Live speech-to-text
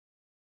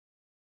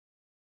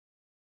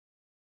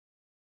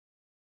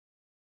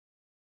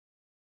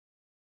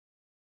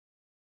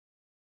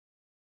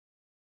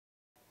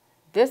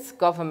this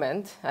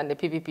government and the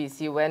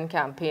PPPC, when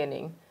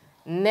campaigning,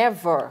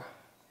 never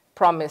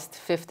promised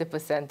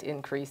 50%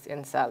 increase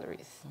in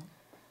salaries.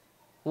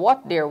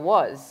 What there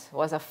was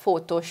a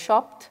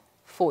photoshopped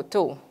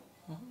photo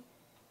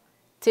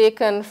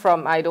taken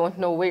from I don't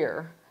know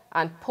where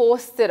and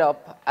posted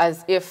up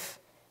as if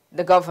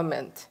the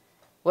government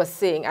was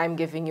saying, I'm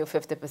giving you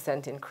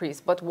 50%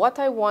 increase. But what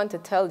I want to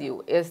tell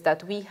you is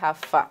that we have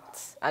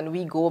facts and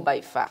we go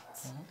by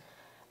facts.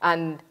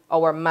 And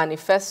our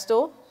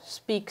manifesto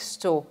speaks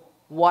to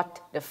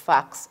what the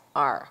facts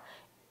are.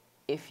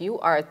 If you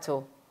are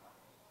to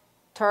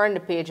turn the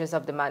pages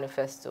of the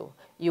manifesto,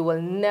 you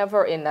will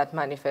never in that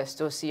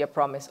manifesto see a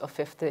promise of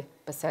 50%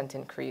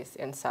 increase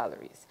in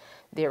salaries.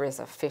 There is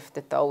a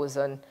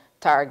 50,000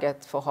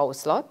 target for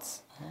house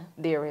lots.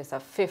 There is a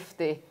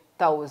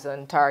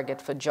 50,000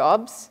 target for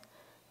jobs.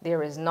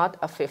 There is not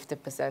a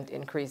 50%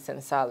 increase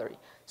in salary.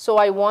 So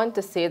I want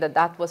to say that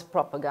that was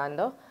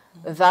propaganda.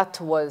 That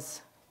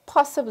was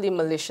possibly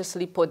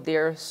maliciously put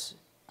there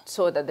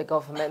so that the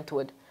government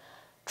would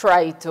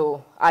try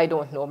to, I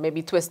don't know,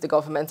 maybe twist the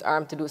government's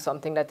arm to do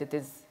something that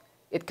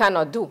it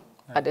cannot do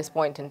at this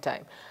point in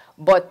time.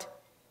 But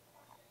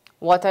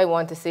what I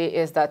want to say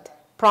is that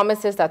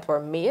promises that were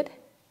made,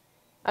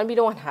 and we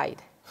don't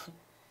hide.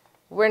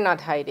 We're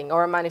not hiding.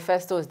 Our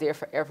manifesto is there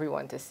for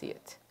everyone to see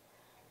it.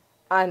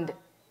 And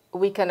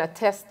we can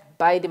attest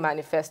by the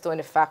manifesto and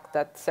the fact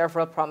that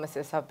several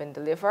promises have been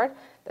delivered,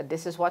 that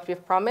this is what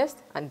we've promised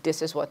and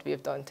this is what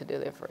we've done to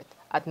deliver it.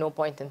 At no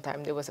point in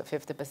time there was a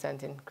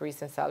 50%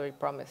 increase in salary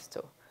promised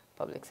to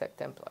public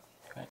sector employees.